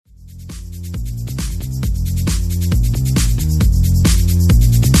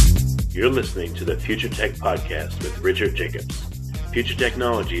You're listening to the Future Tech Podcast with Richard Jacobs. Future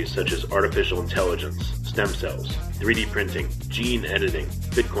technologies such as artificial intelligence, stem cells, 3D printing, gene editing,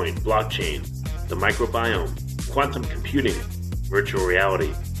 Bitcoin, blockchain, the microbiome, quantum computing, virtual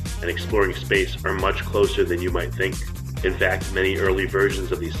reality, and exploring space are much closer than you might think. In fact, many early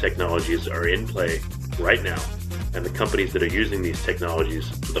versions of these technologies are in play right now, and the companies that are using these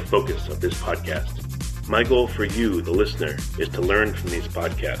technologies are the focus of this podcast. My goal for you, the listener, is to learn from these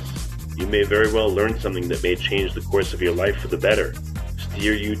podcasts. You may very well learn something that may change the course of your life for the better,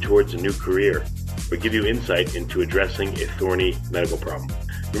 steer you towards a new career, or give you insight into addressing a thorny medical problem.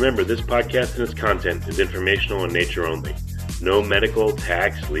 Remember, this podcast and its content is informational in nature only. No medical,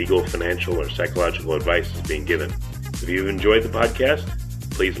 tax, legal, financial, or psychological advice is being given. If you've enjoyed the podcast,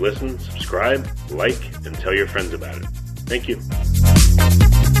 please listen, subscribe, like, and tell your friends about it. Thank you.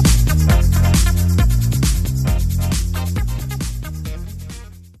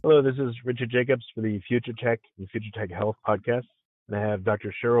 Hello, this is Richard Jacobs for the Future Tech and Future Tech Health podcast. And I have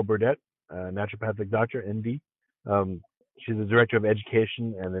Dr. Cheryl Burdette, a naturopathic doctor, ND. She's the Director of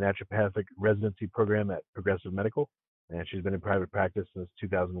Education and the Naturopathic Residency Program at Progressive Medical, and she's been in private practice since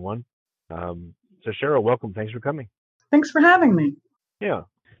 2001. So Cheryl, welcome. Thanks for coming. Thanks for having me. Yeah.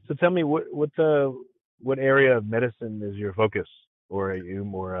 So tell me, what area of medicine is your focus, or are you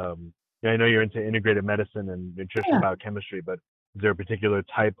more? I know you're into integrated medicine and nutrition biochemistry, but is there a particular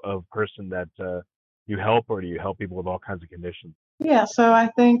type of person that you help, or do you help people with all kinds of conditions? Yeah, so I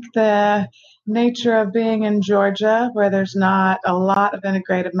think the nature of being in Georgia, where there's not a lot of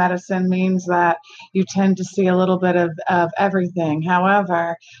integrated medicine, means that you tend to see a little bit of everything.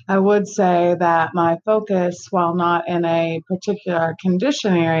 However, I would say that my focus, while not in a particular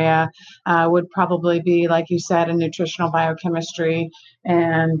condition area, would probably be, like you said, in nutritional biochemistry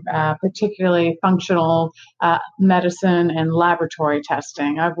and particularly functional medicine and laboratory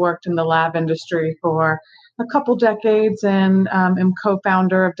testing. I've worked in the lab industry for a couple decades and am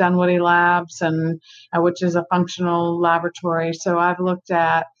co-founder of Dunwoody Labs, and which is a functional laboratory. So I've looked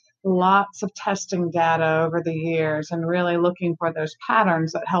at lots of testing data over the years and really looking for those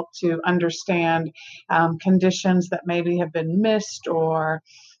patterns that help to understand conditions that maybe have been missed or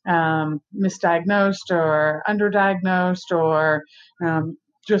misdiagnosed or underdiagnosed or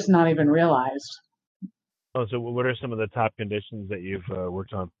just not even realized. Oh, so what are some of the top conditions that you've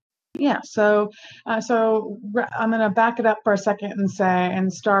worked on? Yeah, so I'm going to back it up for a second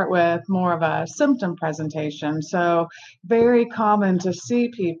and start with more of a symptom presentation. So very common to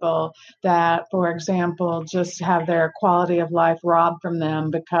see people that, for example, just have their quality of life robbed from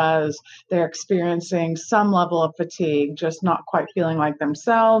them because they're experiencing some level of fatigue, just not quite feeling like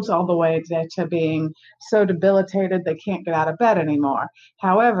themselves, all the way to being so debilitated they can't get out of bed anymore.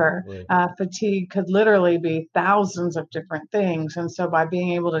 However, fatigue could literally be thousands of different things. And so by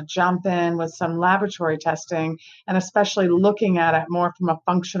being able to jump in with some laboratory testing and especially looking at it more from a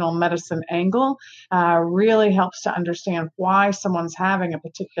functional medicine angle really helps to understand why someone's having a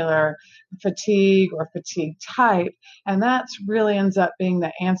particular fatigue or fatigue type. And that really ends up being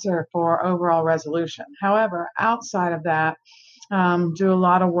the answer for overall resolution. However, outside of that, do a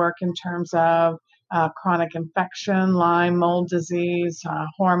lot of work in terms of chronic infection, Lyme, mold disease,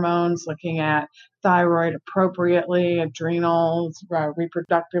 hormones, looking at thyroid appropriately, adrenals,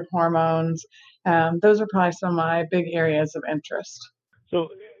 reproductive hormones. Those are probably some of my big areas of interest. So,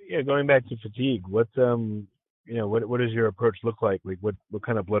 going back to fatigue, what does your approach look like? Like, what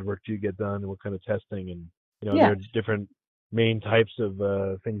kind of blood work do you get done, and what kind of testing? And there are different main types of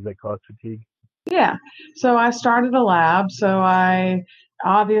things that cause fatigue. Yeah. So I started a lab. So I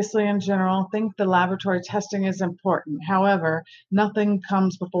obviously, in general, think the laboratory testing is important. However, nothing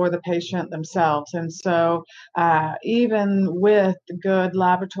comes before the patient themselves. And so even with good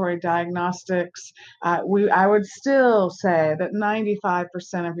laboratory diagnostics, I would still say that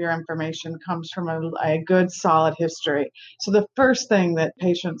 95% of your information comes from a good, solid history. So the first thing that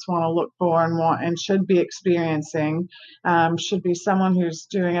patients want to look for and should be experiencing should be someone who's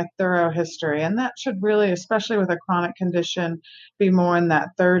doing a thorough history. And that should really, especially with a chronic condition, be more in that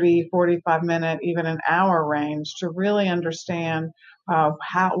 30, 45 minute, even an hour range to really understand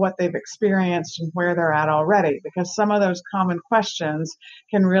what they've experienced and where they're at already, because some of those common questions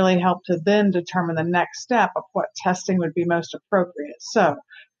can really help to then determine the next step of what testing would be most appropriate. So,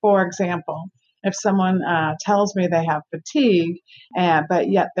 for example, if someone tells me they have fatigue, but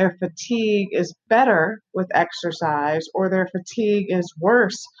yet their fatigue is better with exercise or their fatigue is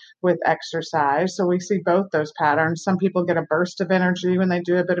worse with exercise. So we see both those patterns. Some people get a burst of energy when they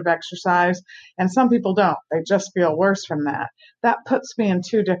do a bit of exercise, and some people don't. They just feel worse from that. That puts me in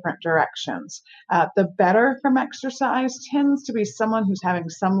two different directions. The better from exercise tends to be someone who's having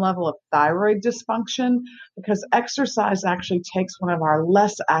some level of thyroid dysfunction, because exercise actually takes one of our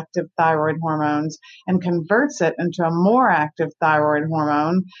less active thyroid hormones and converts it into a more active thyroid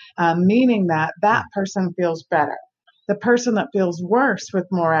hormone, meaning that that person feels better. The person that feels worse with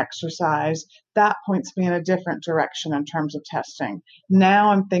more exercise, that points me in a different direction in terms of testing.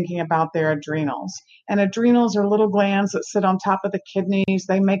 Now I'm thinking about their adrenals. And adrenals are little glands that sit on top of the kidneys.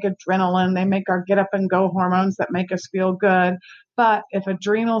 They make adrenaline. They make our get up and go hormones that make us feel good. But if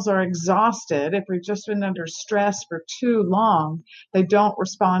adrenals are exhausted, if we've just been under stress for too long, they don't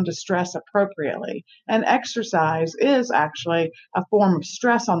respond to stress appropriately. And exercise is actually a form of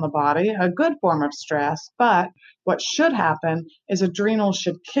stress on the body, a good form of stress. But what should happen is adrenals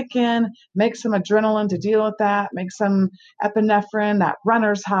should kick in, make some adrenaline to deal with that, make some epinephrine, that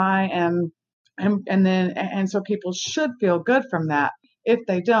runner's high, and so people should feel good from that. If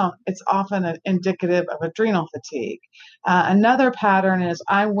they don't, it's often indicative of adrenal fatigue. Another pattern is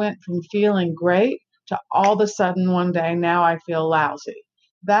I went from feeling great to all of a sudden one day, now I feel lousy.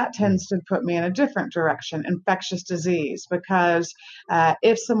 That tends to put me in a different direction, infectious disease, because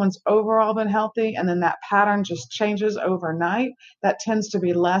if someone's overall been healthy and then that pattern just changes overnight, that tends to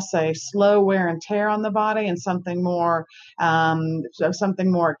be less a slow wear and tear on the body and something more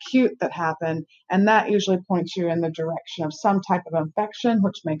acute that happened. And that usually points you in the direction of some type of infection,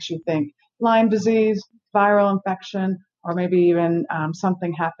 which makes you think Lyme disease, viral infection, or maybe even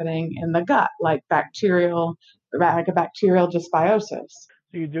something happening in the gut, like a bacterial dysbiosis.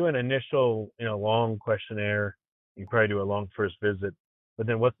 So you do an initial, long questionnaire. You probably do a long first visit, but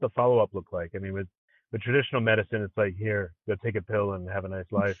then what's the follow-up look like? I mean, with traditional medicine, it's like, here, go take a pill and have a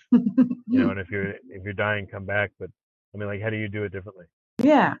nice life, and if you're dying, come back. But I mean, like, how do you do it differently?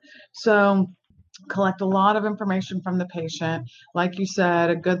 Yeah. So collect a lot of information from the patient. Like you said,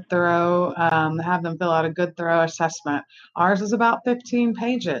 a good thorough, have them fill out a good thorough assessment. Ours is about 15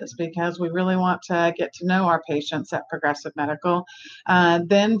 pages because we really want to get to know our patients at Progressive Medical.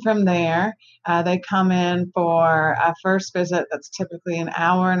 Then from there, they come in for a first visit that's typically an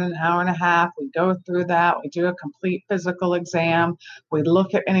hour and a half. We go through that. We do a complete physical exam. We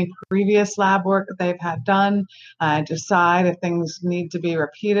look at any previous lab work that they've had done, decide if things need to be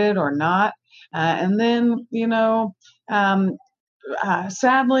repeated or not. And then,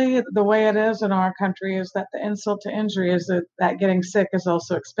 sadly, the way it is in our country is that the insult to injury is that getting sick is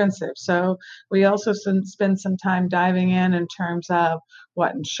also expensive. So we also spend some time diving in terms of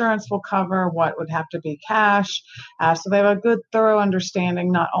what insurance will cover, what would have to be cash. So they have a good, thorough understanding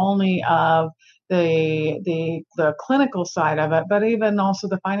not only of the clinical side of it, but even also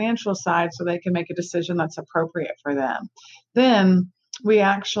the financial side, so they can make a decision that's appropriate for them. Then we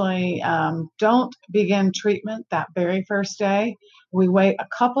actually don't begin treatment that very first day. We wait a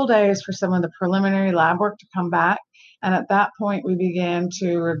couple days for some of the preliminary lab work to come back. And at that point, we begin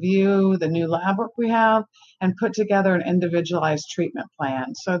to review the new lab work we have and put together an individualized treatment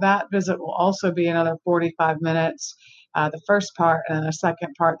plan. So that visit will also be another 45 minutes, the first part, and then a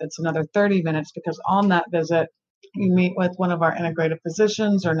second part that's another 30 minutes, because on that visit, you meet with one of our integrative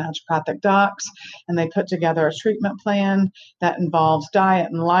physicians or naturopathic docs, and they put together a treatment plan that involves diet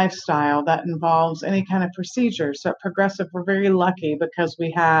and lifestyle, that involves any kind of procedure. So at Progressive, we're very lucky because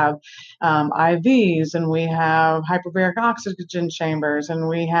we have IVs, and we have hyperbaric oxygen chambers, and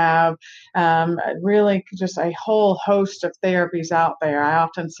we have really just a whole host of therapies out there. I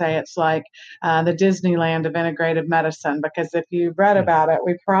often say it's like the Disneyland of integrative medicine, because if you've read about it,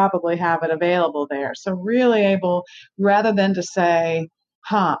 we probably have it available there. So really able, rather than to say,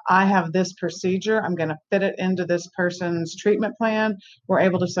 I have this procedure, I'm going to fit it into this person's treatment plan, we're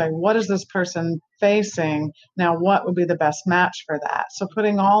able to say, what is this person facing? Now, what would be the best match for that? So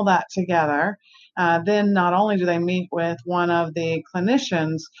putting all that together, then not only do they meet with one of the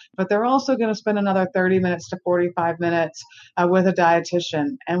clinicians, but they're also going to spend another 30 minutes to 45 minutes with a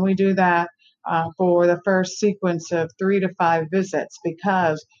dietitian. And we do that for the first sequence of 3 to 5 visits,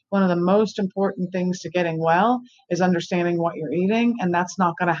 because one of the most important things to getting well is understanding what you're eating, and that's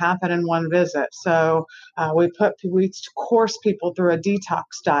not going to happen in one visit. So we course people through a detox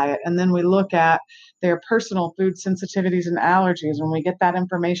diet, and then we look at their personal food sensitivities and allergies. When we get that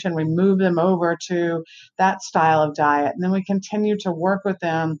information, we move them over to that style of diet. And then we continue to work with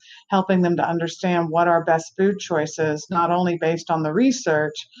them, helping them to understand what are best food choices, not only based on the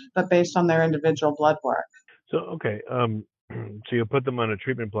research, but based on their individual blood work. So, okay. So you put them on a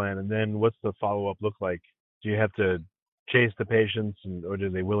treatment plan, and then what's the follow-up look like? Do you have to chase the patients, or do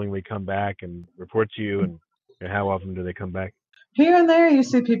they willingly come back and report to you? And how often do they come back? Here and there, you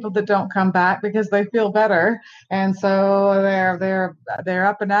see people that don't come back because they feel better, and so they're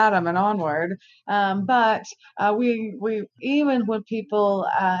up and at 'em and onward. But we even when people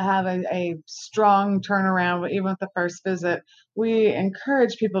have a strong turnaround, even with the first visit, we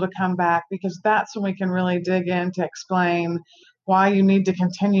encourage people to come back, because that's when we can really dig in to explain why you need to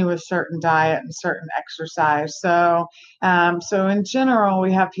continue a certain diet and certain exercise. So in general,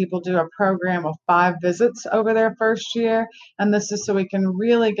 we have people do a program of 5 visits over their first year. And this is so we can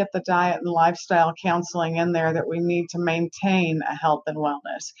really get the diet and lifestyle counseling in there that we need to maintain a health and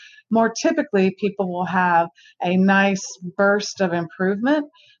wellness. More typically, people will have a nice burst of improvement.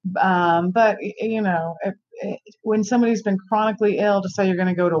 But, when somebody's been chronically ill, to say you're going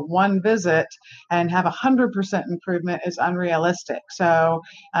to go to one visit and have 100% improvement is unrealistic. So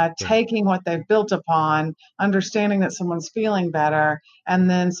taking what they've built upon, understanding that someone's feeling better, and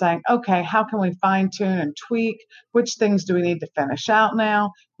then saying, okay, how can we fine tune and tweak? Which things do we need to finish out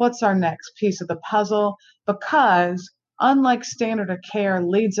now? What's our next piece of the puzzle? Because unlike standard of care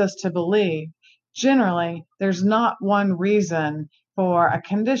leads us to believe, generally, there's not one reason for a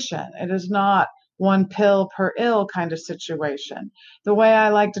condition. It is not one pill per ill kind of situation. The way I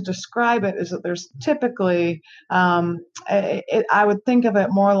like to describe it is that there's typically, I would think of it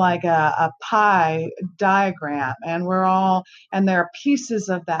more like a pie diagram, and there are pieces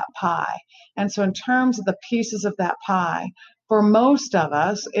of that pie. And so in terms of the pieces of that pie, for most of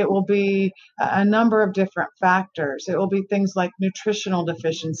us, it will be a number of different factors. It will be things like nutritional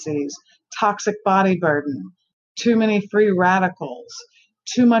deficiencies, toxic body burden, too many free radicals,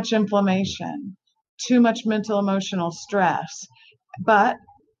 too much inflammation, too much mental emotional stress. But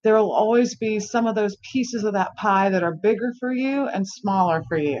there will always be some of those pieces of that pie that are bigger for you and smaller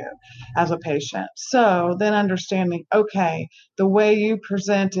for you as a patient. So then understanding, okay, the way you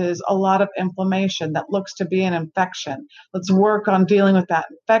present is a lot of inflammation that looks to be an infection. Let's work on dealing with that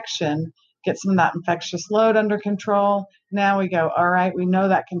infection, get some of that infectious load under control. Now we go, all right, we know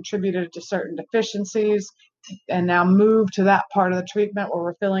that contributed to certain deficiencies, and now move to that part of the treatment where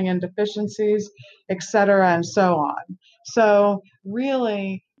we're filling in deficiencies, et cetera, and so on. So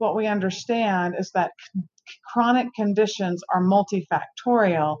really what we understand is that chronic conditions are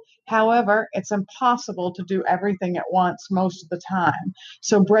multifactorial. However, it's impossible to do everything at once most of the time.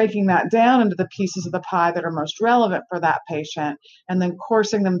 So breaking that down into the pieces of the pie that are most relevant for that patient, and then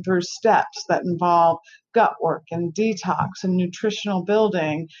coursing them through steps that involve gut work and detox and nutritional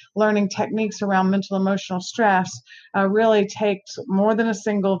building, learning techniques around mental emotional stress, really takes more than a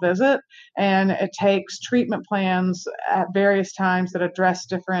single visit, and it takes treatment plans at various times that address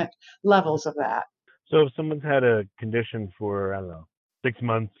different levels of that. So if someone's had a condition for, 6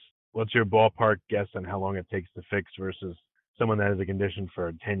 months, what's your ballpark guess on how long it takes to fix versus someone that has a condition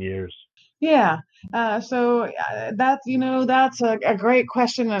for 10 years? Yeah. So that's a great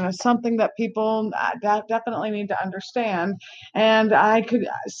question, and it's something that people definitely need to understand. And I could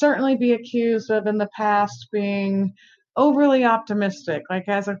certainly be accused of in the past being overly optimistic. Like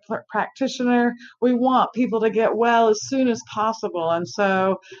as a practitioner, we want people to get well as soon as possible. And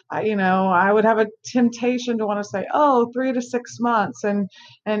so, I would have a temptation to want to say, 3 to 6 months and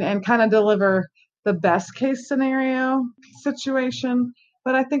kind of deliver the best case scenario situation.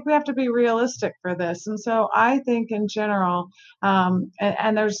 But I think we have to be realistic for this. And so I think in general, and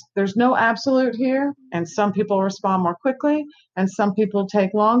there's no absolute here, and some people respond more quickly and some people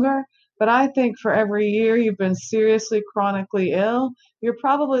take longer. But I think for every year you've been seriously chronically ill, you're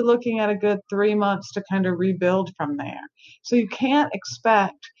probably looking at a good 3 months to kind of rebuild from there. So you can't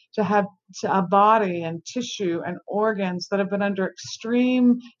expect to have a body and tissue and organs that have been under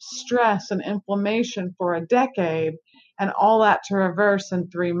extreme stress and inflammation for a decade, and all that to reverse in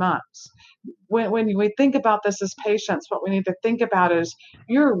 3 months. When we think about this as patients, what we need to think about is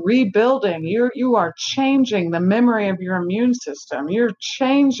you're rebuilding, you are changing the memory of your immune system. You're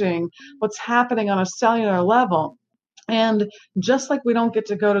changing what's happening on a cellular level. And just like we don't get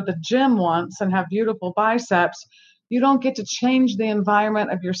to go to the gym once and have beautiful biceps, you don't get to change the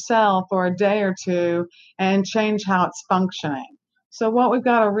environment of your cell for a day or two and change how it's functioning. So what we've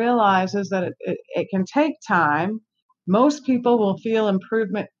got to realize is that it can take time. Most people will feel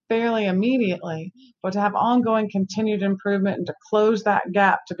improvement fairly immediately, but to have ongoing continued improvement and to close that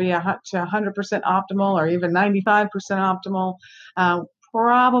gap to be to 100% optimal or even 95% optimal,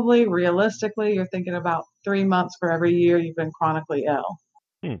 probably realistically, you're thinking about 3 months for every year you've been chronically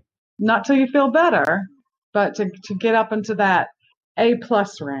ill. Not till you feel better, but to get up into that A+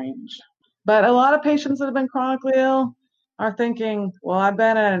 range. But a lot of patients that have been chronically ill are thinking, well, I've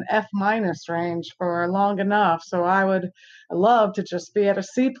been at an F- range for long enough, so I would love to just be at a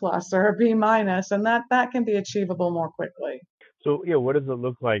C+ or a B-, and that can be achievable more quickly. So, what does it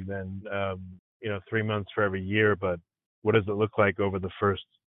look like then? 3 months for every year, but what does it look like over the first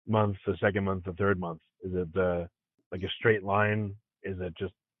month, the second month, the third month? Is it like a straight line? Is it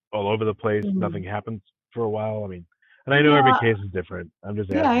just all over the place? Mm-hmm. Nothing happens for a while? I mean, and I know every case is different. I'm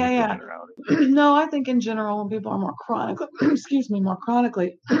just asking for generality. No, I think in general, when people are more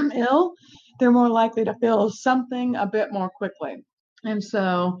chronically ill, they're more likely to feel something a bit more quickly. And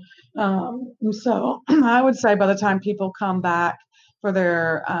so I would say by the time people come back for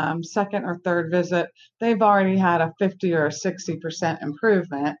their second or third visit, they've already had a 50 or a 60%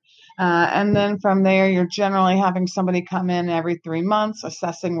 improvement. And then from there, you're generally having somebody come in every 3 months,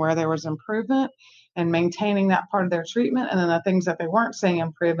 assessing where there was improvement and maintaining that part of their treatment, and then the things that they weren't seeing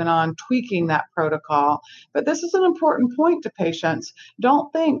improvement on, tweaking that protocol. But this is an important point to patients. Don't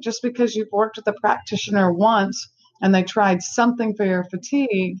think just because you've worked with a practitioner once and they tried something for your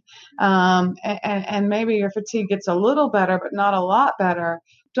fatigue, and maybe your fatigue gets a little better, but not a lot better.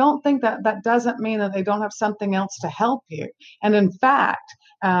 Don't think that doesn't mean that they don't have something else to help you. And in fact,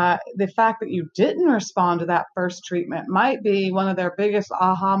 the fact that you didn't respond to that first treatment might be one of their biggest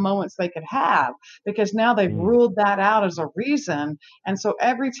aha moments they could have, because now they've ruled that out as a reason. And so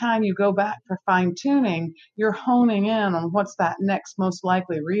every time you go back for fine tuning, you're honing in on what's that next most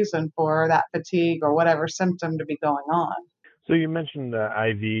likely reason for that fatigue or whatever symptom to be going on. So you mentioned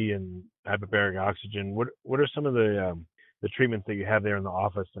IV and hyperbaric oxygen. What are some of the treatments that you have there in the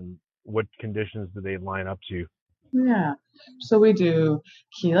office, and what conditions do they line up to? Yeah. So we do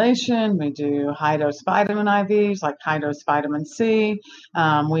chelation, we do high-dose vitamin IVs, like high-dose vitamin C.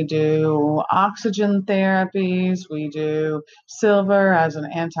 We do oxygen therapies. We do silver as an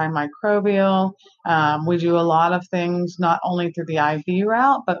antimicrobial. We do a lot of things not only through the IV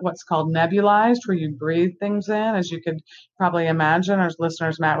route, but what's called nebulized, where you breathe things in, as you could probably imagine, or as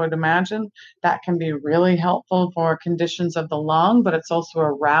listeners Matt would imagine. That can be really helpful for conditions of the lung, but it's also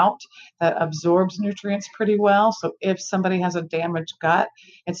a route that absorbs nutrients pretty well. So if somebody has a damaged gut,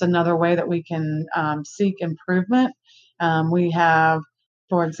 it's another way that we can seek improvement. We have,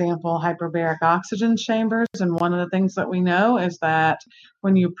 for example, hyperbaric oxygen chambers. And one of the things that we know is that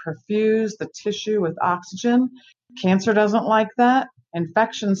when you perfuse the tissue with oxygen, cancer doesn't like that.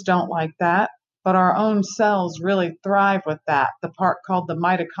 Infections don't like that. But our own cells really thrive with that. The part called the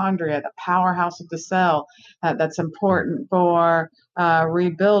mitochondria, the powerhouse of the cell, that's important for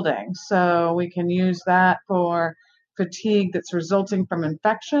rebuilding. So we can use that for fatigue that's resulting from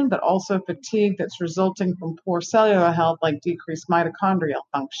infection, but also fatigue that's resulting from poor cellular health, like decreased mitochondrial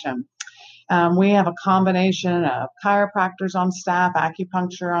function. We have a combination of chiropractors on staff,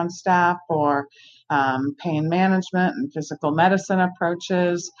 acupuncture on staff for pain management and physical medicine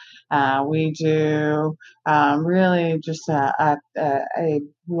approaches. We do really just a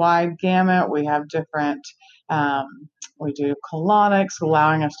wide gamut. We have different, we do colonics,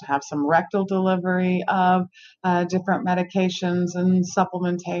 allowing us to have some rectal delivery of different medications and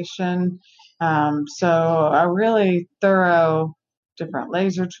supplementation. So a really thorough, different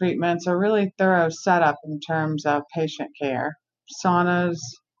laser treatments, a really thorough setup in terms of patient care. Saunas.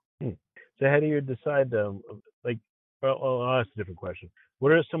 So how do you decide, I'll ask a different question.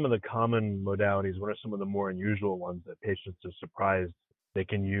 What are some of the common modalities? What are some of the more unusual ones that patients are surprised they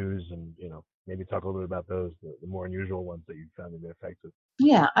can use? And, maybe talk a little bit about those, the more unusual ones that you found to be effective.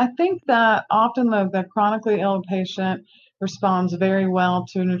 Yeah, I think that often the chronically ill patient responds very well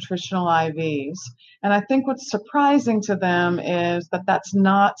to nutritional IVs. And I think what's surprising to them is that that's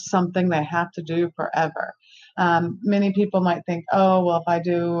not something they have to do forever. Many people might think, oh, well, if I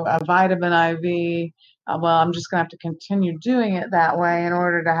do a vitamin IV, I'm just going to have to continue doing it that way in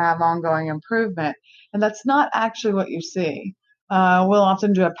order to have ongoing improvement. And that's not actually what you see. We'll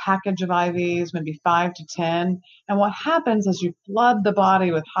often do a package of IVs, maybe 5 to 10. And what happens is you flood the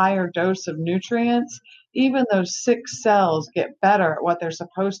body with higher dose of nutrients. Even those sick cells get better at what they're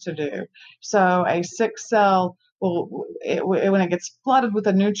supposed to do. So a sick cell, when it gets flooded with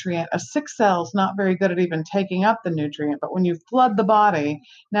a nutrient, a sick cell is not very good at even taking up the nutrient. But when you flood the body,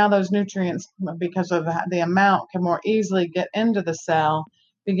 now those nutrients, because of the amount, can more easily get into the cell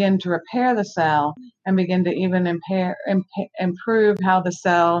begin to repair the cell and begin to even improve how the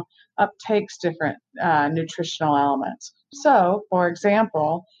cell uptakes different nutritional elements. So, for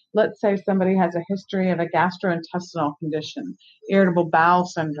example, let's say somebody has a history of a gastrointestinal condition, irritable bowel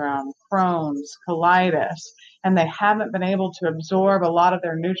syndrome, Crohn's, colitis, and they haven't been able to absorb a lot of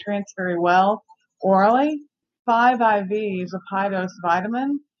their nutrients very well orally. 5 IVs of high-dose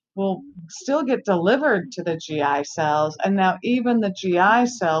vitamin will still get delivered to the GI cells, and now even the GI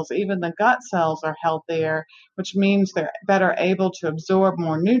cells, even the gut cells are healthier, which means they're better able to absorb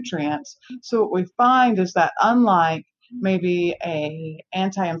more nutrients. So what we find is that unlike maybe a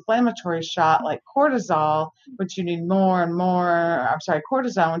anti-inflammatory shot like cortisol, which you need more and more,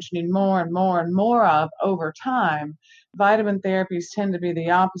 cortisone, which you need more and more and more of over time, vitamin therapies tend to be the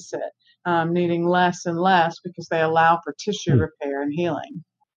opposite, needing less and less because they allow for tissue repair and healing.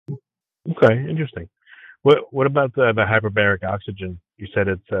 Okay, interesting. What about the hyperbaric oxygen? You said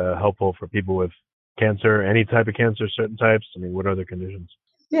it's helpful for people with cancer, any type of cancer, certain types. I mean, what other conditions?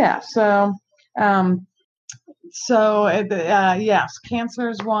 Yeah, yes, cancer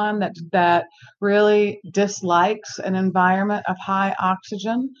is one that really dislikes an environment of high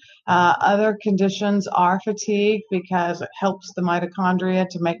oxygen. Other conditions are fatigue because it helps the mitochondria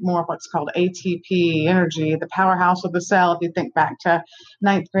to make more of what's called ATP, energy, the powerhouse of the cell, if you think back to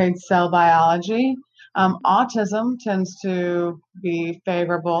 9th grade cell biology. Autism tends to be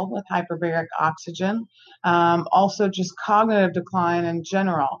favorable with hyperbaric oxygen. Also just cognitive decline in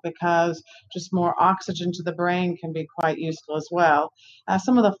general, because just more oxygen to the brain can be quite useful as well.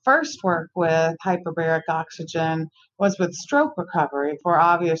 Some of the first work with hyperbaric oxygen was with stroke recovery for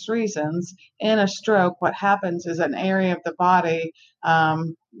obvious reasons. In a stroke, what happens is an area of the body,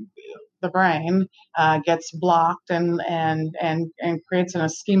 the brain, gets blocked and creates an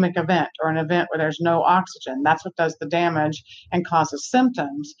ischemic event, or an event where there's no oxygen. That's what does the damage and causes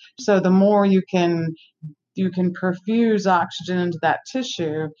symptoms. So the more you can perfuse oxygen into that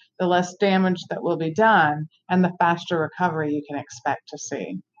tissue, the less damage that will be done and the faster recovery you can expect to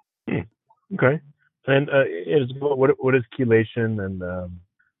see. Okay. And what is chelation, and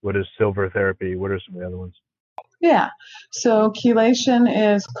what is silver therapy? What are some of the other ones? Yeah, so chelation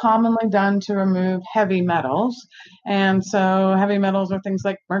is commonly done to remove heavy metals. And so heavy metals are things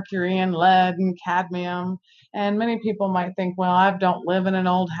like mercury and lead and cadmium. And many people might think, well, I don't live in an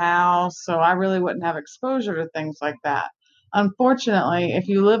old house, so I really wouldn't have exposure to things like that. Unfortunately, if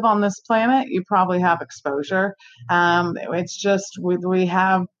you live on this planet, you probably have exposure. It's just we've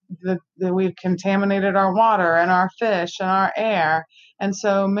contaminated our water and our fish and our air. And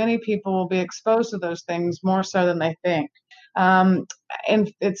so many people will be exposed to those things more so than they think. And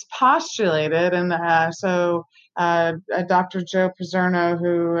it's postulated, and Dr. Joe Pizzerno,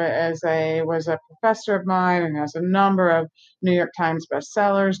 who was a professor of mine and has a number of New York Times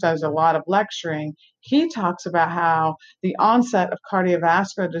bestsellers, does a lot of lecturing. He talks about how the onset of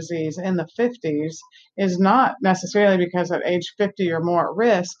cardiovascular disease in the 50s is not necessarily because at age 50 or more at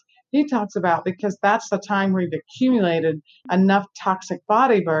risk. He talks about because that's the time where you've accumulated enough toxic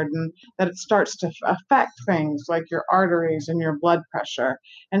body burden that it starts to affect things like your arteries and your blood pressure.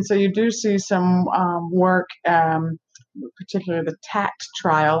 And so you do see some work, particularly the TACT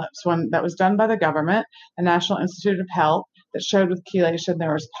trial. That's one that was done by the government, the National Institute of Health, that showed with chelation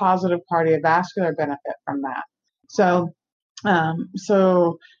there was positive cardiovascular benefit from that. So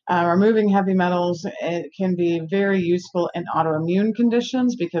removing heavy metals, it can be very useful in autoimmune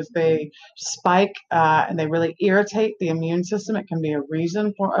conditions because they spike and they really irritate the immune system. It can be a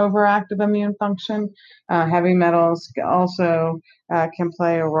reason for overactive immune function. Heavy metals also can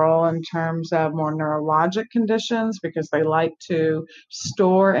play a role in terms of more neurologic conditions because they like to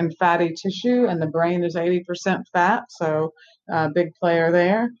store in fatty tissue, and the brain is 80% fat, so big player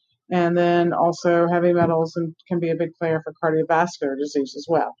there. And then also heavy metals can be a big player for cardiovascular disease as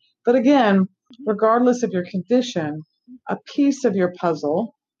well. But again, regardless of your condition, a piece of your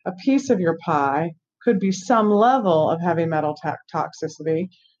puzzle, a piece of your pie could be some level of heavy metal toxicity.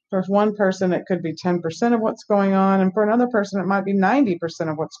 For one person, it could be 10% of what's going on, and for another person, it might be 90%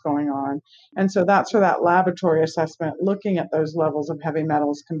 of what's going on. And so that's where that laboratory assessment, looking at those levels of heavy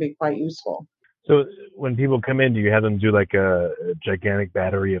metals, can be quite useful. So when people come in, do you have them do like a gigantic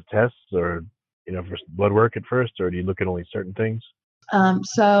battery of tests, or for blood work at first, or do you look at only certain things?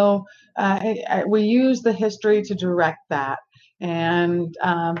 We use the history to direct that. And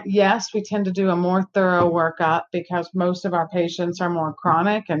yes, we tend to do a more thorough workup because most of our patients are more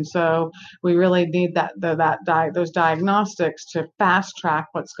chronic, and so we really need those diagnostics to fast track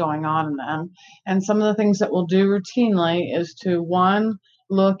what's going on in them. And some of the things that we'll do routinely is to, one,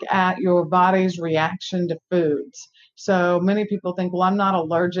 look at your body's reaction to foods. So many people think, well, I'm not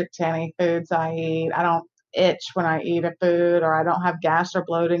allergic to any foods I eat. I don't itch when I eat a food, or I don't have gas or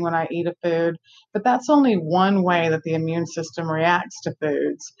bloating when I eat a food. But that's only one way that the immune system reacts to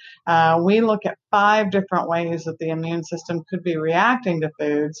foods. We look at 5 different ways that the immune system could be reacting to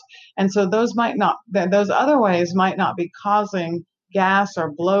foods. And so those other ways might not be causing gas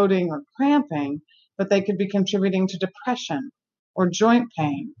or bloating or cramping, but they could be contributing to depression or joint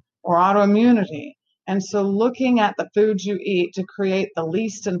pain or autoimmunity. And so looking at the foods you eat to create the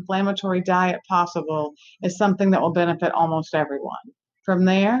least inflammatory diet possible is something that will benefit almost everyone. From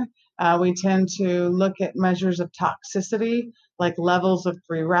there, we tend to look at measures of toxicity, like levels of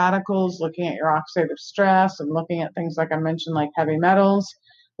free radicals, looking at your oxidative stress, and looking at things like I mentioned, like heavy metals.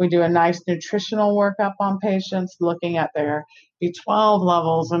 We do a nice nutritional workup on patients, looking at their B12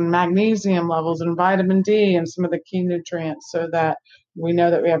 levels and magnesium levels and vitamin D and some of the key nutrients, so that we know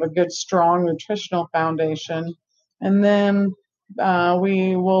that we have a good, strong nutritional foundation. And then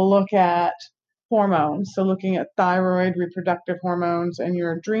we will look at hormones, so looking at thyroid, reproductive hormones, and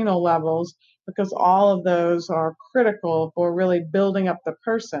your adrenal levels, because all of those are critical for really building up the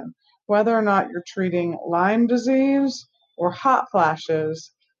person. Whether or not you're treating Lyme disease or hot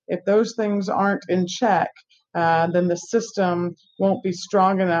flashes, if those things aren't in check, then the system won't be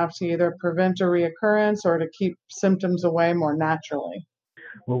strong enough to either prevent a reoccurrence or to keep symptoms away more naturally.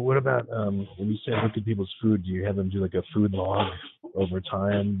 Well, what about when you say look at people's food? Do you have them do like a food log over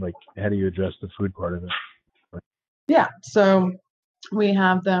time? Like, how do you address the food part of it? Yeah, so we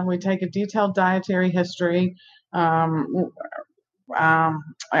take a detailed dietary history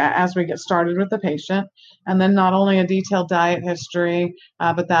as we get started with the patient, and then not only a detailed diet history,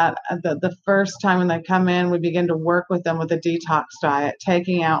 but that the first time when they come in, we begin to work with them with a detox diet,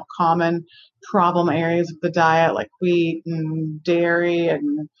 taking out common problem areas of the diet like wheat and dairy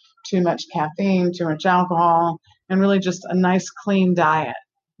and too much caffeine, too much alcohol, and really just a nice clean diet.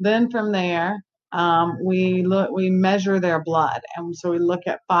 Then from there, we measure their blood, and so we look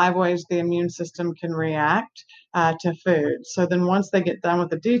at 5 ways the immune system can react to food. So then once they get done with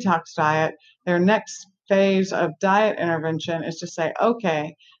the detox diet, their next phase of diet intervention is to say,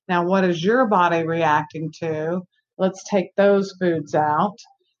 okay, now what is your body reacting to? Let's take those foods out.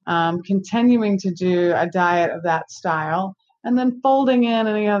 Continuing to do a diet of that style, and then folding in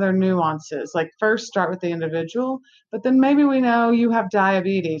any other nuances. Like first start with the individual, but then maybe we know you have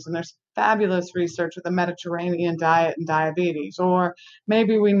diabetes, and there's fabulous research with the Mediterranean diet and diabetes. Or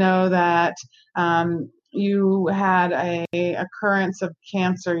maybe we know that you had a occurrence of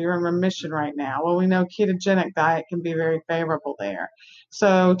cancer, you're in remission right now. Well, we know ketogenic diet can be very favorable there.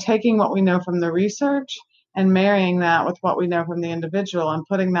 So taking what we know from the research and marrying that with what we know from the individual and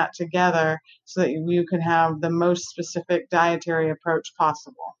putting that together so that you can have the most specific dietary approach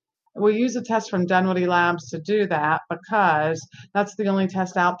possible. We use a test from Dunwoody Labs to do that because that's the only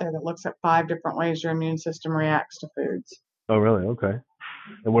test out there that looks at 5 different ways your immune system reacts to foods. Oh, really? Okay.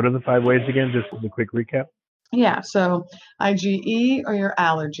 And what are the 5 ways again? Just as a quick recap. Yeah, so IgE are your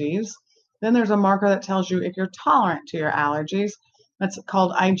allergies. Then there's a marker that tells you if you're tolerant to your allergies. That's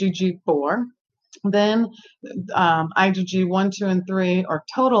called IgG4. Then IgG 1, 2, and 3, or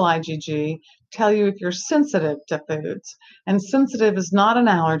total IgG, tell you if you're sensitive to foods. And sensitive is not an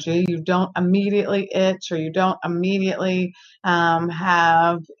allergy. You don't immediately itch, or you don't immediately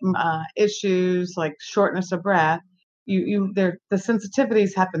have issues like shortness of breath. The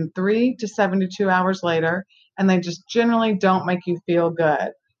sensitivities happen 3 to 72 hours later, and they just generally don't make you feel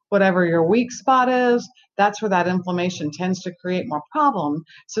good. Whatever your weak spot is, that's where that inflammation tends to create more problem.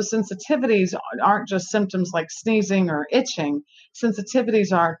 So sensitivities aren't just symptoms like sneezing or itching.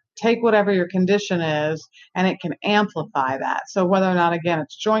 Sensitivities are take whatever your condition is, and it can amplify that. So whether or not, again,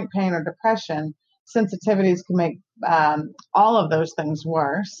 it's joint pain or depression, sensitivities can make all of those things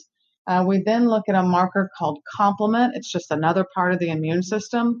worse. We then look at a marker called complement. It's just another part of the immune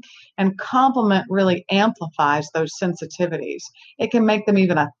system. And complement really amplifies those sensitivities. It can make them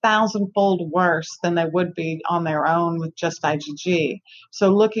even 1,000-fold worse than they would be on their own with just IgG.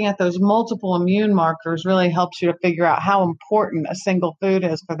 So looking at those multiple immune markers really helps you to figure out how important a single food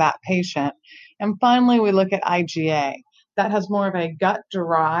is for that patient. And finally, we look at IgA. That has more of a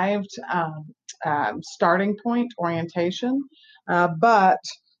gut-derived starting point orientation, but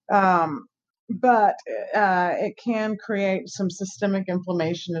it can create some systemic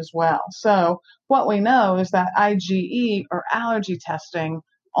inflammation as well. So what we know is that IgE, or allergy testing,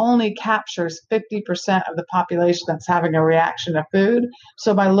 only captures 50% of the population that's having a reaction to food.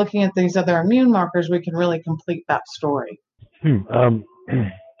 So by looking at these other immune markers, we can really complete that story. Okay,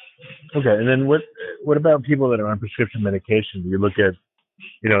 and then what about people that are on prescription medication? Do you look at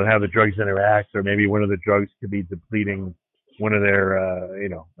how the drugs interact, or maybe one of the drugs could be depleting one of their,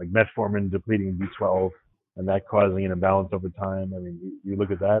 like metformin depleting B12, and that causing an imbalance over time. I mean, you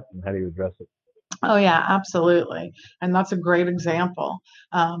look at that, and how do you address it? Oh, yeah, absolutely. And that's a great example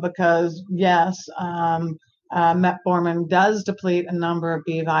because, yes, metformin does deplete a number of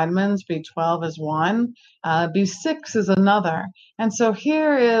B vitamins. B12 is one, B6 is another. And so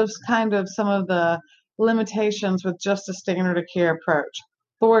here is kind of some of the limitations with just a standard of care approach.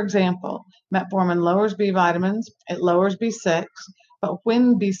 For example, metformin lowers B vitamins, it lowers B6, but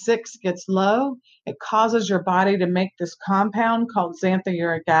when B6 gets low, it causes your body to make this compound called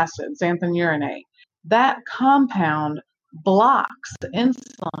xanthuric acid, xanthurenate. That compound blocks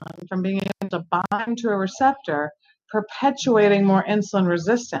insulin from being able to bind to a receptor, perpetuating more insulin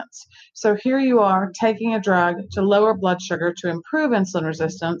resistance. So here you are taking a drug to lower blood sugar to improve insulin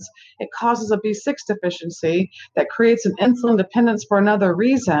resistance. It causes a B6 deficiency that creates an insulin dependence for another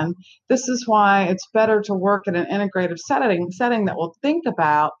reason. This is why it's better to work in an integrative setting that will think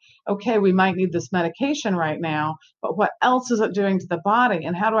about, okay, we might need this medication right now, but what else is it doing to the body,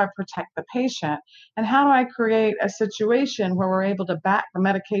 and how do I protect the patient, and how do I create a situation where we're able to back the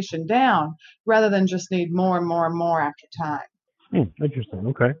medication down rather than just need more and more and more after time. Interesting.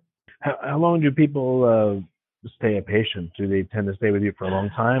 Okay. How long do people stay a patient? Do they tend to stay with you for a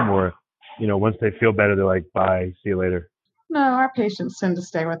long time, or once they feel better, they're like, bye, see you later? No, our patients tend to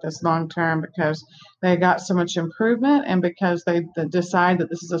stay with us long term because they got so much improvement and because they decide that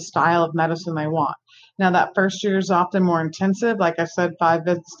this is a style of medicine they want. Now, that first year is often more intensive. Like I said, 5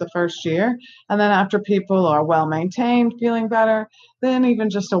 visits the first year. And then after people are well maintained, feeling better, then even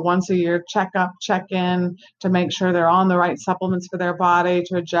just a once a year checkup, check in to make sure they're on the right supplements for their body,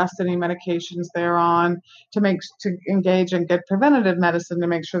 to adjust any medications they're on, to engage in good preventative medicine to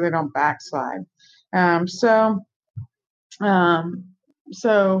make sure they don't backslide. So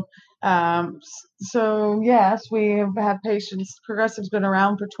yes, we have had patients. Progressive's been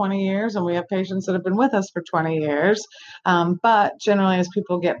around for 20 years, and we have patients that have been with us for 20 years. But generally, as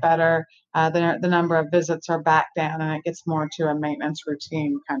people get better, the number of visits are back down, and it gets more to a maintenance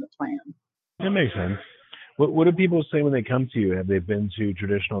routine kind of plan. That makes sense. What do people say when they come to you? Have they been to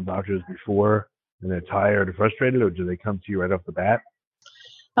traditional doctors before, and they're tired or frustrated, or do they come to you right off the bat?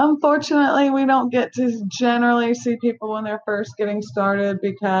 Unfortunately, we don't get to generally see people when they're first getting started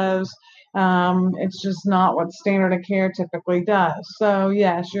because it's just not what standard of care typically does. So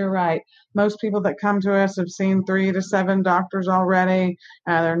yes, you're right. Most people that come to us have seen 3 to 7 doctors already.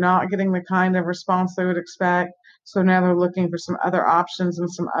 They're not getting the kind of response they would expect. So now they're looking for some other options and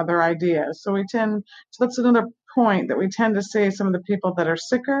some other ideas. So that's another point, that we tend to see some of the people that are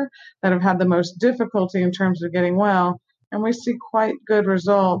sicker, that have had the most difficulty in terms of getting well, and we see quite good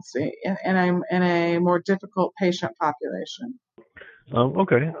results in a more difficult patient population.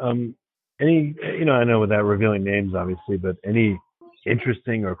 Okay. Any, I know without revealing names, obviously, but any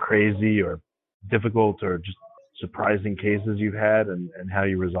interesting or crazy or difficult or just surprising cases you've had and how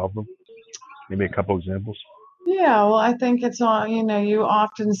you resolve them? Maybe a couple examples. Yeah, well, I think it's all, you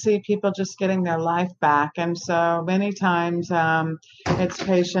often see people just getting their life back. And so many times it's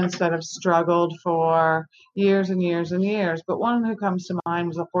patients that have struggled for years and years and years. But one who comes to mind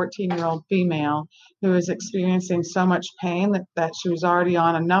was a 14-year-old female who was experiencing so much pain that she was already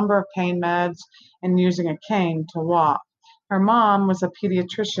on a number of pain meds and using a cane to walk. Her mom was a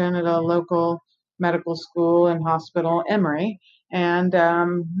pediatrician at a local medical school and hospital, Emory, and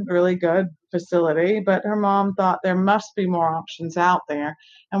really good facility, but her mom thought there must be more options out there.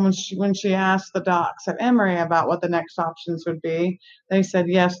 And when she asked the docs at Emory about what the next options would be, they said,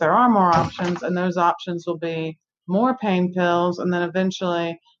 yes, there are more options, and those options will be more pain pills, and then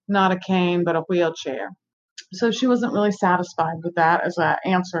eventually not a cane, but a wheelchair. So she wasn't really satisfied with that as an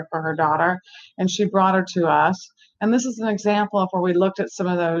answer for her daughter, and she brought her to us. And this is an example of where we looked at some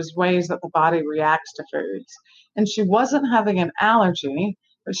of those ways that the body reacts to foods. And she wasn't having an allergy,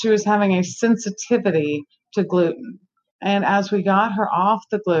 but she was having a sensitivity to gluten. And as we got her off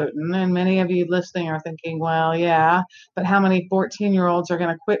the gluten, and many of you listening are thinking, well, yeah, but how many 14-year-olds are going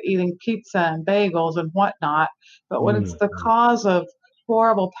to quit eating pizza and bagels and whatnot? But when it's the cause of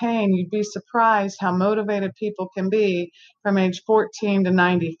horrible pain, you'd be surprised how motivated people can be from age 14 to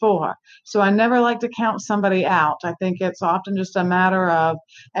 94. So I never like to count somebody out. I think it's often just a matter of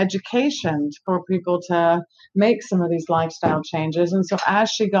education for people to make some of these lifestyle changes. And so as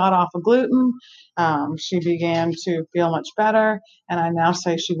she got off of gluten, she began to feel much better. And I now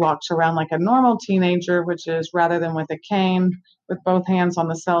say she walks around like a normal teenager, which is rather than with a cane, with both hands on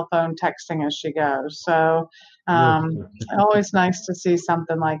the cell phone, texting as she goes. So always nice to see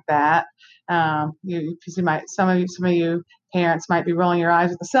something like that. Because some of you parents might be rolling your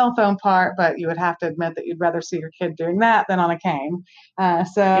eyes at the cell phone part, but you would have to admit that you'd rather see your kid doing that than on a cane.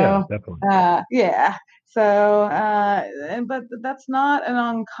 Yeah, definitely. Yeah. So, but that's not an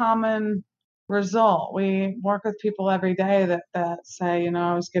uncommon result. We work with people every day that say,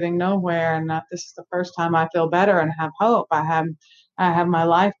 I was getting nowhere, and that this is the first time I feel better and have hope. I have my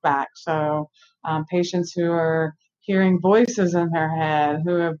life back. So, patients who are hearing voices in their head,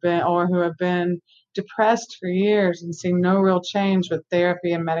 who have been depressed for years and seeing no real change with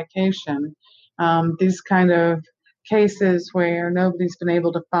therapy and medication. These kind of cases where nobody's been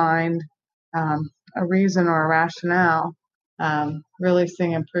able to find a reason or a rationale, really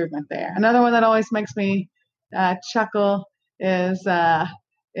seeing improvement there. Another one that always makes me chuckle is how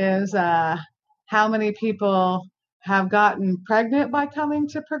many people have gotten pregnant by coming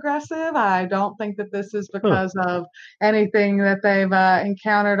to Progressive. I don't think that this is because of anything that they've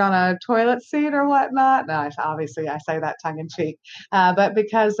encountered on a toilet seat or whatnot. No, obviously I say that tongue in cheek, but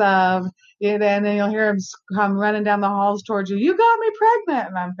because of, and then you'll hear them come running down the halls towards you. You got me pregnant,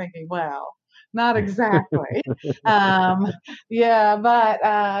 and I'm thinking, well, not exactly. Yeah, but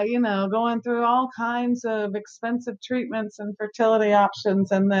going through all kinds of expensive treatments and fertility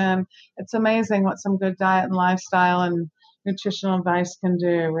options, and then it's amazing what some good diet and lifestyle and nutritional advice can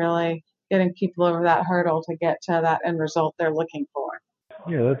do, really getting people over that hurdle to get to that end result they're looking for.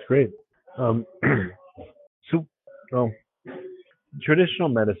 Yeah, that's great. Traditional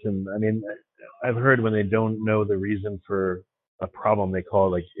medicine, I mean, I've heard when they don't know the reason for a problem, they call it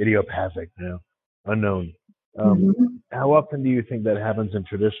like idiopathic, unknown. How often do you think that happens in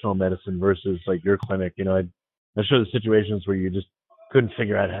traditional medicine versus like your clinic? I'm sure the situations where you just couldn't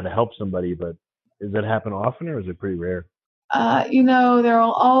figure out how to help somebody, but does that happen often, or is it pretty rare? There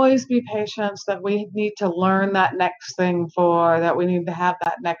will always be patients that we need to learn that next thing for, that we need to have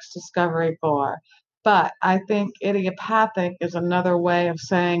that next discovery for. But I think idiopathic is another way of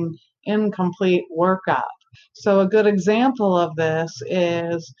saying incomplete workup. So a good example of this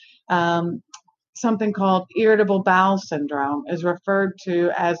is something called irritable bowel syndrome is referred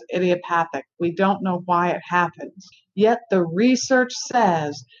to as idiopathic. We don't know why it happens. Yet the research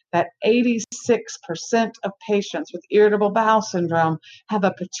says that 86% of patients with irritable bowel syndrome have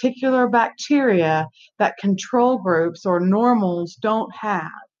a particular bacteria that control groups or normals don't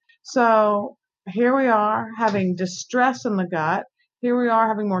have. So here we are having distress in the gut. Here we are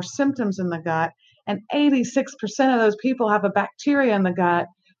having more symptoms in the gut. And 86% of those people have a bacteria in the gut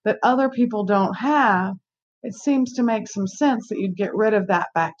that other people don't have. It seems to make some sense that you'd get rid of that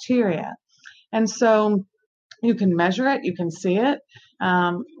bacteria. And so you can measure it, you can see it.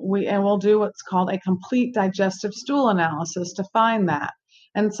 We'll do what's called a complete digestive stool analysis to find that.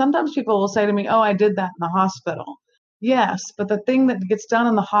 And sometimes people will say to me, oh, I did that in the hospital. Yes, but the thing that gets done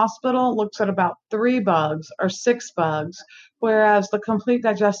in the hospital looks at about 3 bugs or 6 bugs, whereas the complete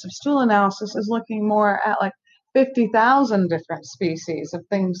digestive stool analysis is looking more at like 50,000 different species of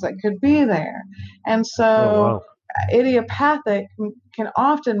things that could be there. And so idiopathic can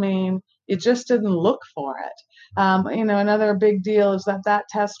often mean you just didn't look for it. Another big deal is that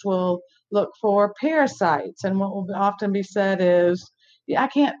test will look for parasites. And what will often be said is, I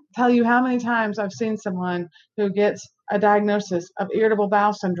can't tell you how many times I've seen someone who gets a diagnosis of irritable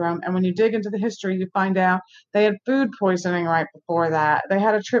bowel syndrome, and when you dig into the history, you find out they had food poisoning right before that. They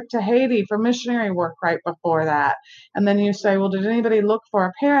had a trip to Haiti for missionary work right before that. And then you say, well, did anybody look for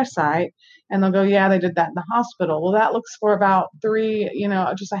a parasite? And they'll go, yeah, they did that in the hospital. Well, that looks for about 3,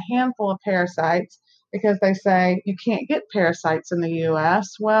 just a handful of parasites, because they say you can't get parasites in the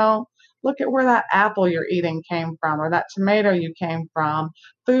U.S. Well, look at where that apple you're eating came from, or that tomato you came from.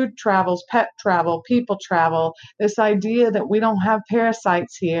 Food travels, pet travel, people travel. This idea that we don't have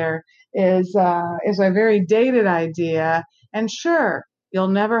parasites here is a very dated idea. And sure, you'll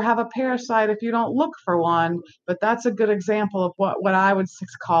never have a parasite if you don't look for one, but that's a good example of what I would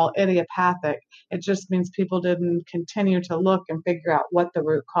call idiopathic. It just means people didn't continue to look and figure out what the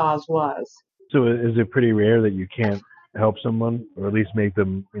root cause was. So is it pretty rare that you can't help someone, or at least make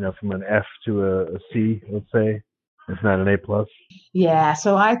them, from an F to a C, let's say, if not an A+? Yeah,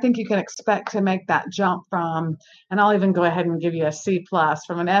 so I think you can expect to make that jump from, and I'll even go ahead and give you a C+,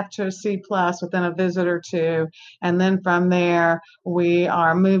 from an F to a C+ within a visit or two. And then from there, we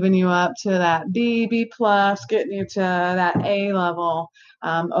are moving you up to that B+, getting you to that A level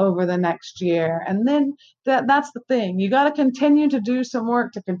over the next year. And then that's the thing. You got to continue to do some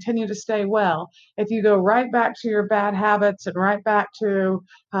work to continue to stay well. If you go right back to your bad habits and right back to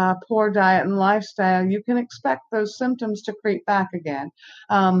poor diet and lifestyle, you can expect those symptoms to creep back again.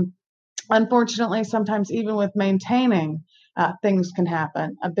 Unfortunately, sometimes even with maintaining, things can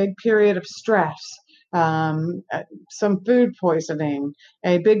happen. A big period of stress some food poisoning,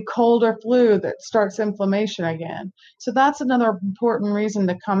 a big cold or flu that starts inflammation again. So that's another important reason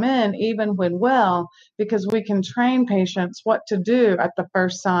to come in, even when well, because we can train patients what to do at the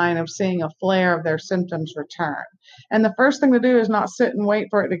first sign of seeing a flare of their symptoms return. And the first thing to do is not sit and wait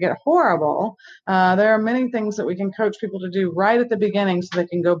for it to get horrible. There are many things that we can coach people to do right at the beginning so they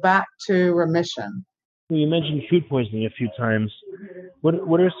can go back to remission. Well, you mentioned food poisoning a few times.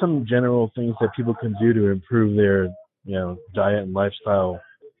 What are some general things that people can do to improve their diet and lifestyle,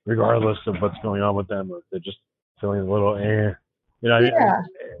 regardless of what's going on with them, or if they're just feeling a little Yeah.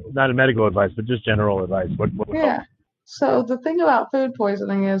 not medical advice, but just general advice. What would help? Yeah. So the thing about food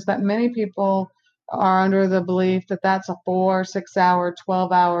poisoning is that many people are under the belief that that's a 4, 6-hour,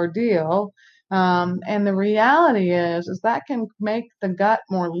 12-hour deal. And the reality is that can make the gut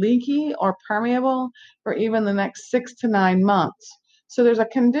more leaky or permeable for even the next 6 to 9 months. So there's a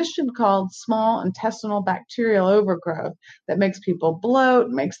condition called small intestinal bacterial overgrowth that makes people bloat,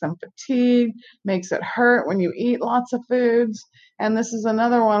 makes them fatigued, makes it hurt when you eat lots of foods. And this is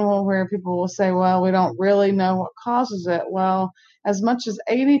another one where people will say, well, we don't really know what causes it. Well, as much as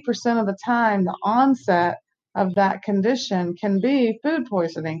 80% of the time, the onset of that condition can be food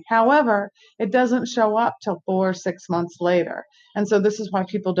poisoning. However, it doesn't show up till 4 or 6 months later. And so this is why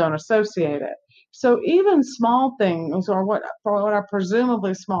people don't associate it. So even small things, or what are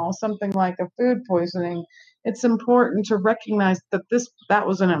presumably small, something like a food poisoning, it's important to recognize that that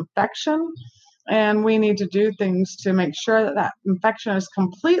was an infection, and we need to do things to make sure that that infection is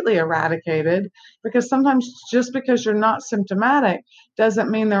completely eradicated, because sometimes just because you're not symptomatic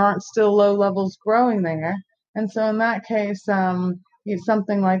doesn't mean there aren't still low levels growing there. And so in that case,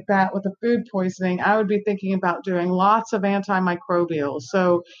 something like that with a food poisoning, I would be thinking about doing lots of antimicrobials.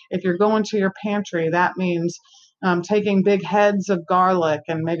 So if you're going to your pantry, that means taking big heads of garlic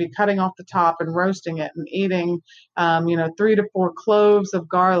and maybe cutting off the top and roasting it and eating, 3 to 4 cloves of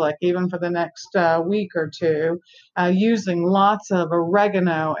garlic, even for the next week or two, using lots of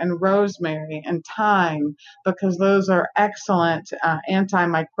oregano and rosemary and thyme, because those are excellent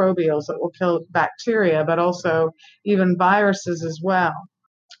antimicrobials that will kill bacteria, but also even viruses as well.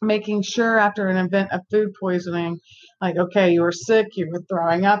 Making sure after an event of food poisoning, like, okay, you were sick, you were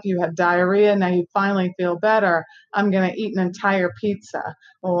throwing up, you had diarrhea, now you finally feel better, I'm going to eat an entire pizza,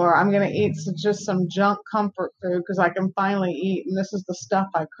 or I'm going to eat just some junk comfort food because I can finally eat, and this is the stuff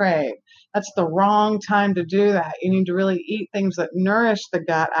I crave. That's the wrong time to do that. You need to really eat things that nourish the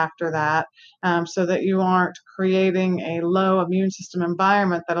gut after that, so that you aren't creating a low immune system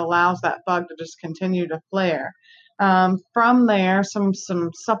environment that allows that bug to just continue to flare. From there, some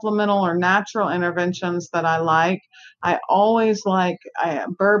supplemental or natural interventions that I like. I always like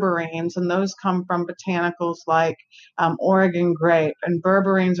berberines, and those come from botanicals like Oregon grape. And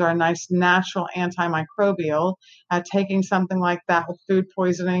berberines are a nice natural antimicrobial. Taking something like that with food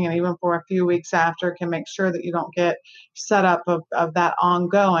poisoning, and even for a few weeks after, can make sure that you don't get set up of that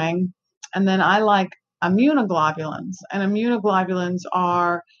ongoing. And then I like immunoglobulins, and immunoglobulins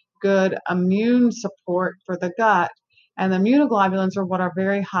are good immune support for the gut. And the immunoglobulins are what are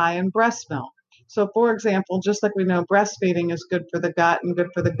very high in breast milk. So, for example, just like we know breastfeeding is good for the gut and good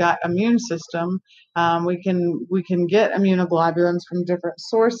for the gut immune system, we can get immunoglobulins from different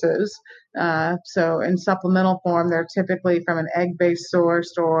sources. So, in supplemental form, they're typically from an egg-based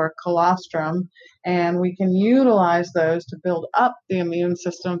source or colostrum, and we can utilize those to build up the immune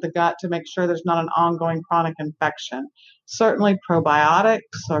system of the gut to make sure there's not an ongoing chronic infection. Certainly probiotics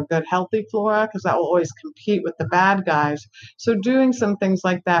or good healthy flora, because that will always compete with the bad guys. So doing some things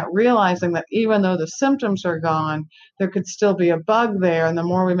like that, realizing that even though the symptoms are gone, there could still be a bug there. And the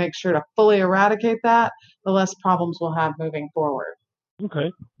more we make sure to fully eradicate that, the less problems we'll have moving forward.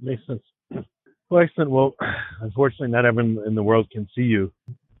 Okay, makes sense. Well, excellent. Well, unfortunately, not everyone in the world can see you.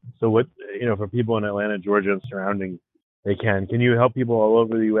 So what, for people in Atlanta, Georgia, and surrounding, they can. Can you help people all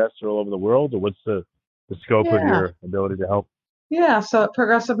over the U.S. or all over the world, or what's the scope of your ability to help? Yeah, so at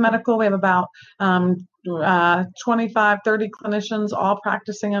Progressive Medical, we have about 25, 30 clinicians all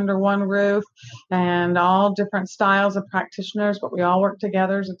practicing under one roof, and all different styles of practitioners, but we all work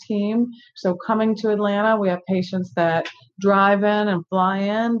together as a team. So coming to Atlanta, we have patients that drive in and fly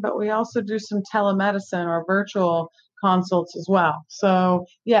in, but we also do some telemedicine or virtual consults as well. So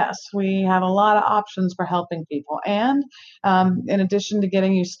yes, we have a lot of options for helping people. And in addition to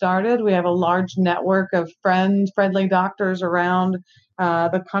getting you started, we have a large network of friendly doctors around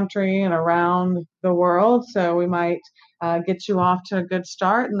the country and around the world. So we might get you off to a good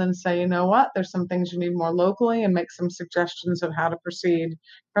start and then say, you know what, there's some things you need more locally, and make some suggestions of how to proceed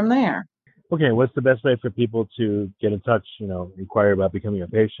from there. Okay, what's the best way for people to get in touch, inquire about becoming a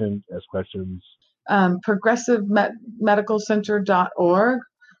patient, ask questions? progressivemedicalcenter.org,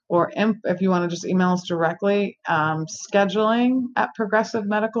 or if you want to just email us directly,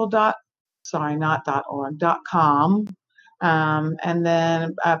 scheduling@progressivemedical.com. And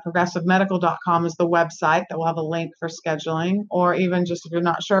then progressivemedical.com is the website that will have a link for scheduling, or even just if you're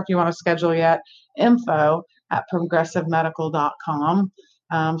not sure if you want to schedule yet, info@progressivemedical.com.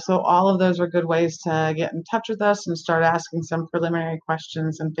 So all of those are good ways to get in touch with us and start asking some preliminary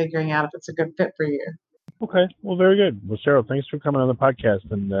questions and figuring out if it's a good fit for you. Okay, well, very good. Well, Cheryl, thanks for coming on the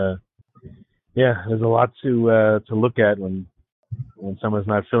podcast. And there's a lot to look at when someone's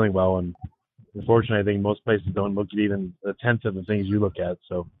not feeling well. And unfortunately, I think most places don't look at even a tenth of the things you look at.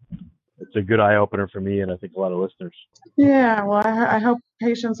 So it's a good eye opener for me, and I think a lot of listeners. Yeah, well, I hope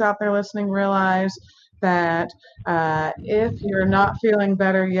patients out there listening realize that if you're not feeling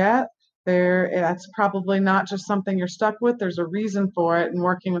better yet, that's probably not just something you're stuck with. There's a reason for it, and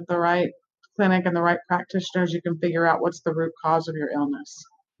working with the right clinic and the right practitioners, you can figure out what's the root cause of your illness.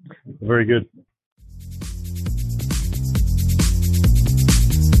 Very good.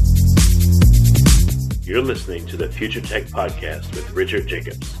 You're listening to the Future Tech Podcast with Richard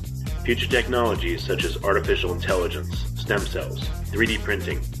Jacobs. Future technologies such as artificial intelligence, stem cells, 3D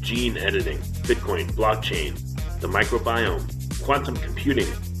printing, gene editing, Bitcoin, blockchain, the microbiome, quantum computing,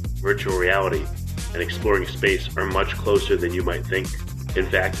 virtual reality, and exploring space are much closer than you might think. In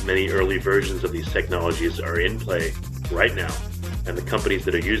fact, many early versions of these technologies are in play right now, and the companies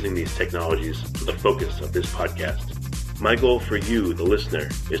that are using these technologies are the focus of this podcast. My goal for you, the listener,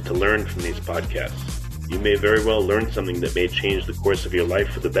 is to learn from these podcasts. You may very well learn something that may change the course of your life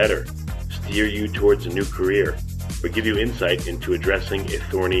for the better, steer you towards a new career, or give you insight into addressing a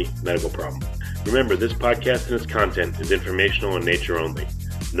thorny medical problem. Remember, this podcast and its content is informational in nature only.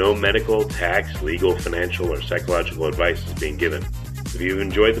 No medical, tax, legal, financial, or psychological advice is being given. If you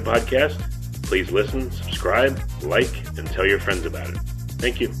enjoyed the podcast, please listen, subscribe, like, and tell your friends about it.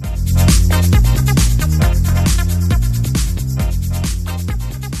 Thank you.